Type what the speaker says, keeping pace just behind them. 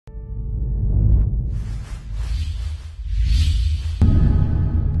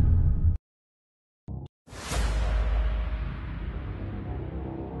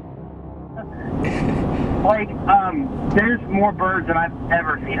more birds than I've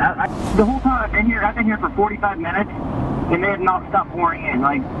ever seen. The whole time I've been here for 45 minutes, and they have not stopped pouring in.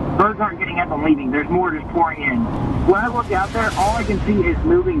 Like, birds aren't getting up and leaving. There's more just pouring in. When I look out there, all I can see is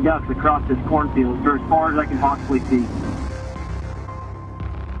moving ducks across this cornfield for as far as I can possibly see.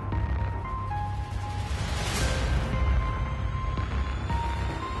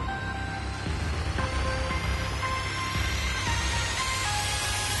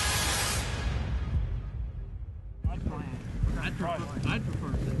 I'd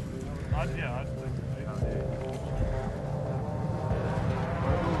prefer it. Yeah,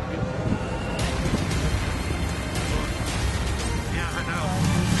 I know.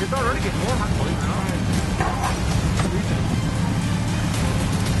 It's already getting warm, I believe it or not.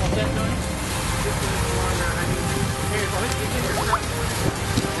 What's that doing?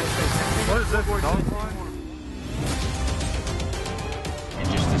 What is that? And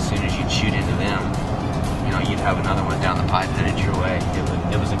just as soon as you'd shoot into them, you know, you'd have another one down the pipe headed your way.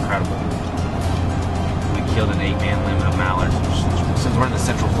 It was incredible. We killed an 8-man limit of mallards. Since we're in the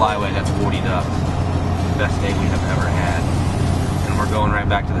Central Flyway, that's 40 ducks. Best day we have ever had. And we're going right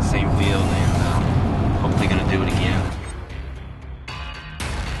back to the same field and hopefully going to do it again.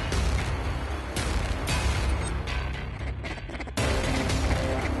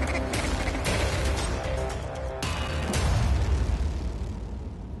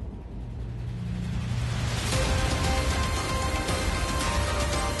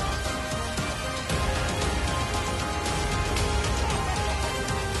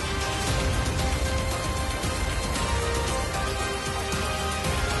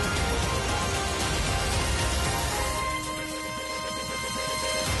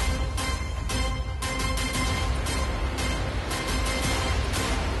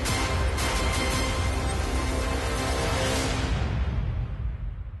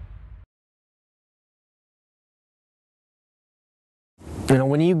 You know,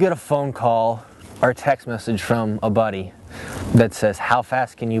 when you get a phone call or a text message from a buddy that says, how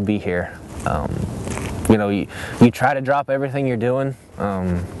fast can you be here? You know, you try to drop everything you're doing.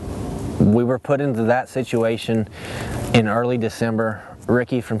 We were put into that situation in early December.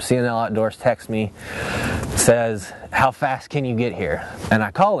 Ricky from C&L Outdoors texts me, says, how fast can you get here? And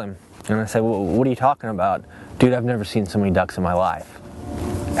I call him and I say, well, what are you talking about? Dude, I've never seen so many ducks in my life.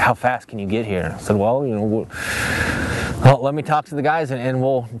 How fast can you get here? I said, well, you know, well, let me talk to the guys and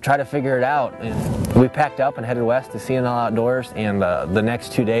we'll try to figure it out. And we packed up and headed west to C&L Outdoors, and the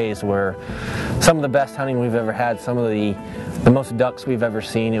next 2 days were some of the best hunting we've ever had, some of the most ducks we've ever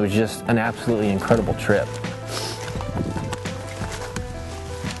seen. It was just an absolutely incredible trip.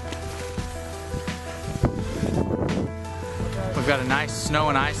 We've got a nice snow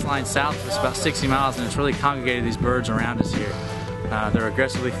and ice line south of us, about 60 miles, and it's really congregated these birds around us here. They're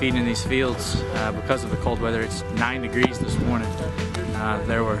aggressively feeding in these fields because of the cold weather. It's 9 degrees this morning.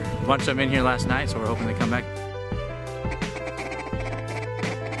 There were a bunch of them in here last night, so we're hoping they come back.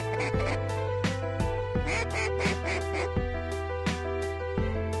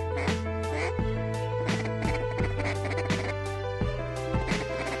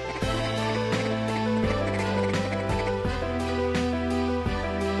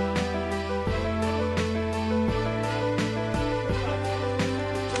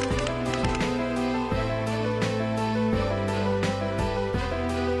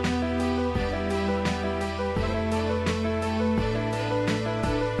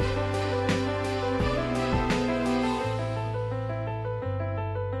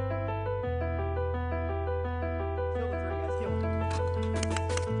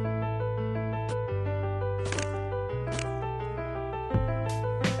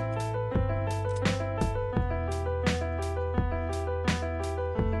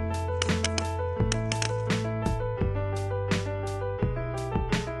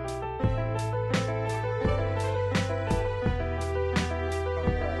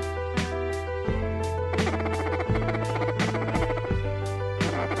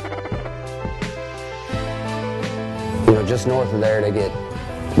 You know, just north of there they get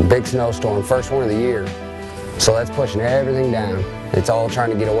a big snowstorm, first one of the year. So that's pushing everything down. It's all trying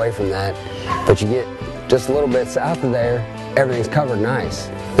to get away from that. But you get just a little bit south of there, everything's covered in ice.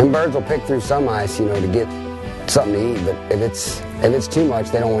 And birds will pick through some ice, you know, to get something to eat, but if it's too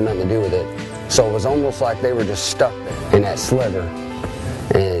much, they don't want nothing to do with it. So it was almost like they were just stuck in that sliver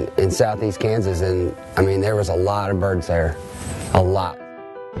in southeast Kansas, and I mean, there was a lot of birds there, a lot.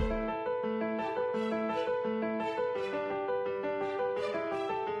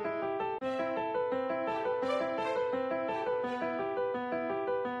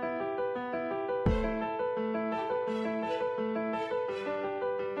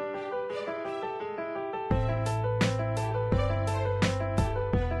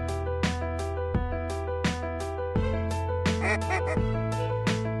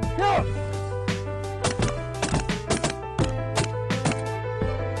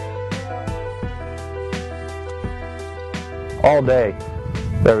 all day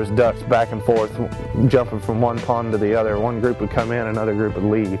there was ducks back and forth, jumping from one pond to the other. One group would come in, another group would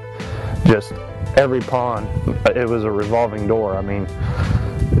leave. Just every pond, it was a revolving door. I mean,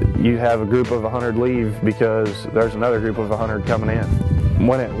 you have a group of 100 leave because there's another group of 100 coming in.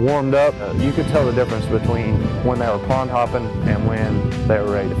 When it warmed up, you could tell the difference between when they were pond hopping and when they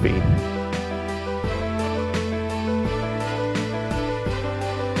were ready to feed.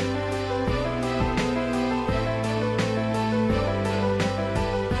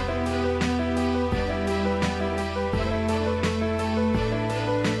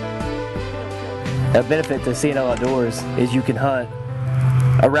 A benefit to C&L Outdoors is you can hunt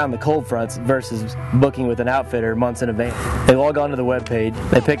around the cold fronts versus booking with an outfitter months in advance. They log on to the web page,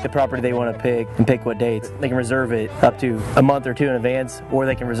 they pick the property they want to pick and pick what dates. They can reserve it up to a month or two in advance, or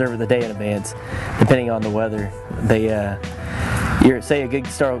they can reserve it the day in advance, depending on the weather. Say a good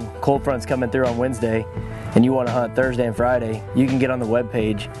start of cold fronts coming through on Wednesday, and you want to hunt Thursday and Friday, you can get on the web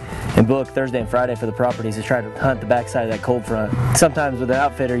page and book Thursday and Friday for the properties to try to hunt the backside of that cold front. Sometimes with an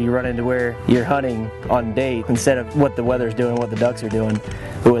outfitter you run into where you're hunting on date instead of what the weather's doing, what the ducks are doing.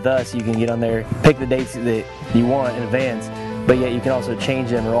 But with us, you can get on there, pick the dates that you want in advance, but yet you can also change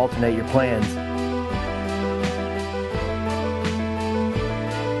them or alternate your plans.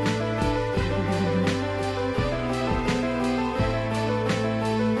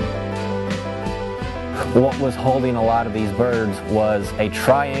 What was holding a lot of these birds was a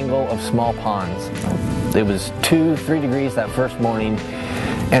triangle of small ponds. It was 2-3 degrees that first morning,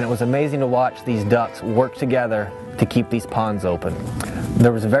 and it was amazing to watch these ducks work together to keep these ponds open.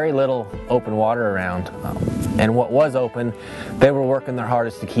 There was very little open water around, and what was open, they were working their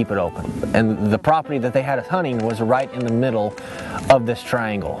hardest to keep it open. And the property that they had us hunting was right in the middle of this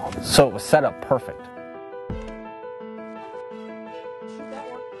triangle, so it was set up perfect.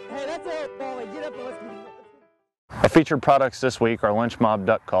 Our featured products this week are lynch mob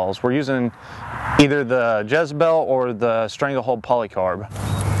duck calls. We're using either the Jezebel or the Stranglehold polycarb.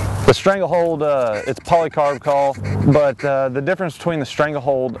 The Stranglehold, it's polycarb call, but the difference between the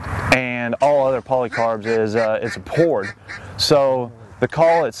Stranglehold and all other polycarbs is it's a poured. So the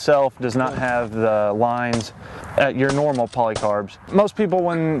call itself does not have the lines at your normal polycarbs. Most people,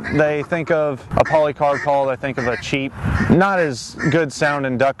 when they think of a polycarb call, they think of a cheap, not as good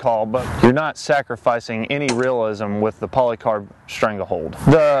sounding duck call, but you're not sacrificing any realism with the polycarb Stranglehold.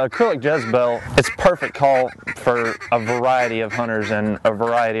 The acrylic Jezebel, it's perfect call for a variety of hunters and a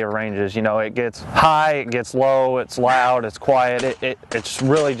variety of ranges. You know, it gets high, it gets low, it's loud, it's quiet. It's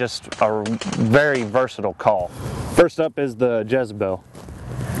really just a very versatile call. First up is the Jezebel.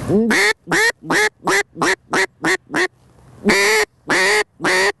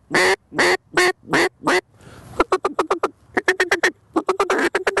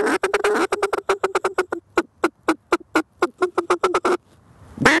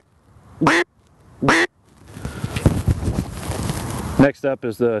 Next up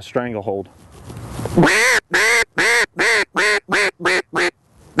is the Stranglehold.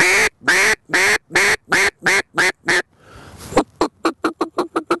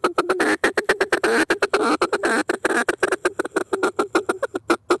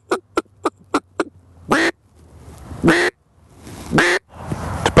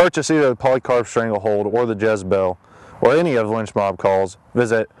 To purchase either the polycarb Stranglehold or the Jezebel or any of Lynch Mob calls,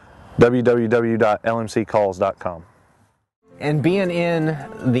 visit www.lmccalls.com. And being in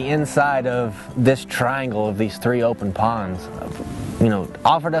the inside of this triangle of these 3 open ponds, you know,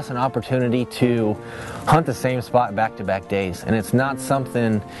 offered us an opportunity to hunt the same spot back-to-back days. And it's not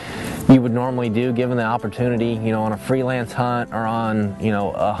something you would normally do given the opportunity, you know, on a freelance hunt or on, you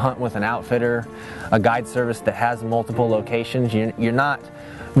know, a hunt with an outfitter, a guide service that has multiple locations. You're not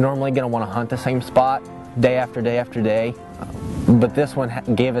normally going to want to hunt the same spot day after day after day. But this one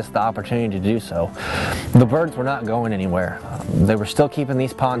gave us the opportunity to do so. The birds were not going anywhere. They were still keeping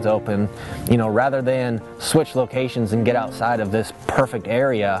these ponds open. You know, rather than switch locations and get outside of this perfect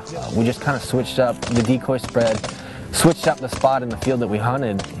area, we just kind of switched up the decoy spread, switched up the spot in the field that we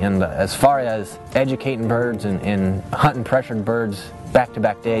hunted. And as far as educating birds and hunting pressured birds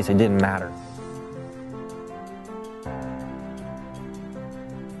back-to-back days, it didn't matter.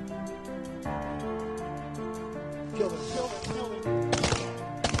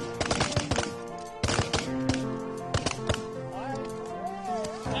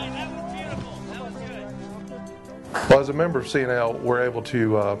 Well, as a member of C&L, we're able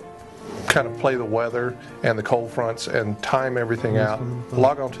to kind of play the weather and the cold fronts and time everything out,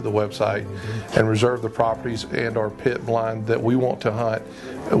 log on to the website and reserve the properties and our pit blind that we want to hunt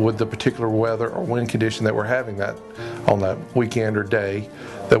with the particular weather or wind condition that we're having that on that weekend or day.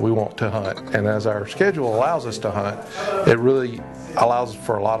 that we want to hunt. And as our schedule allows us to hunt, it really allows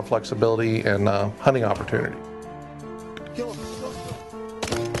for a lot of flexibility and hunting opportunity.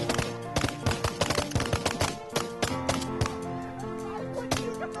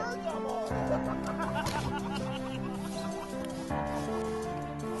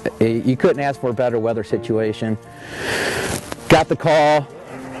 You couldn't ask for a better weather situation. Got the call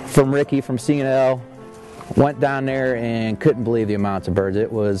from Ricky from C&L, went down there and couldn't believe the amounts of birds. It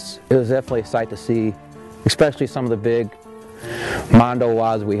was definitely a sight to see, especially some of the big mondo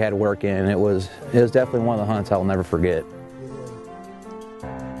wads we had work in. It was definitely one of the hunts I'll never forget.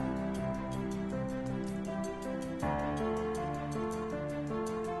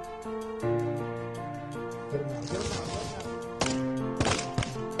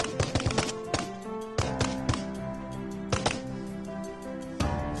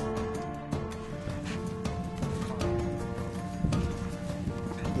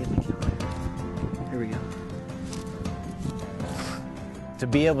 To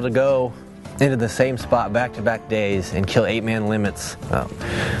be able to go into the same spot back-to-back days and kill 8-man limits,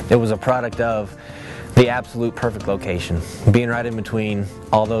 it was a product of the absolute perfect location. Being right in between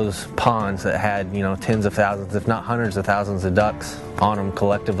all those ponds that had, tens of thousands, if not hundreds of thousands of ducks on them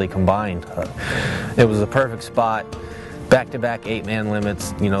collectively combined. It was the perfect spot, back-to-back 8-man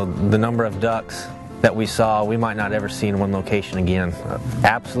limits, the number of ducks that we saw, we might not ever see in one location again.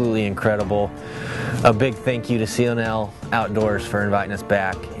 Absolutely incredible. A big thank you to C&L Outdoors for inviting us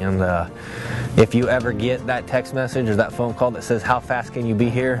back. And if you ever get that text message or that phone call that says, "How fast can you be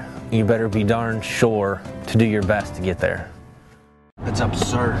here?" you better be darn sure to do your best to get there. It's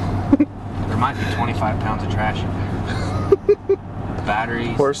absurd. There might be 25 pounds of trash in there.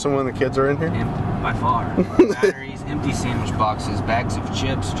 Batteries. Worse than when the kids are in here? By far. Batteries, empty sandwich boxes, bags of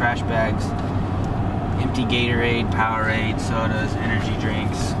chips, trash bags, empty Gatorade, Powerade, sodas, energy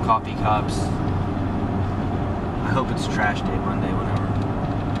drinks, coffee cups. I hope it's trash day Monday whenever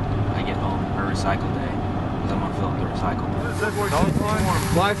I get home, or recycle day, because I'm going to fill up the recycle bin.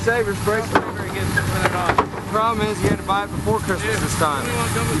 Lifesavers, breaks whenever it gets put on. The problem is you had to buy it before Christmas this time.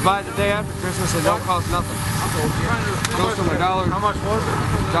 You buy it the day after Christmas, it don't cost nothing. It goes from $1. How much was it?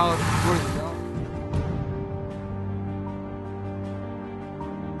 $1.40.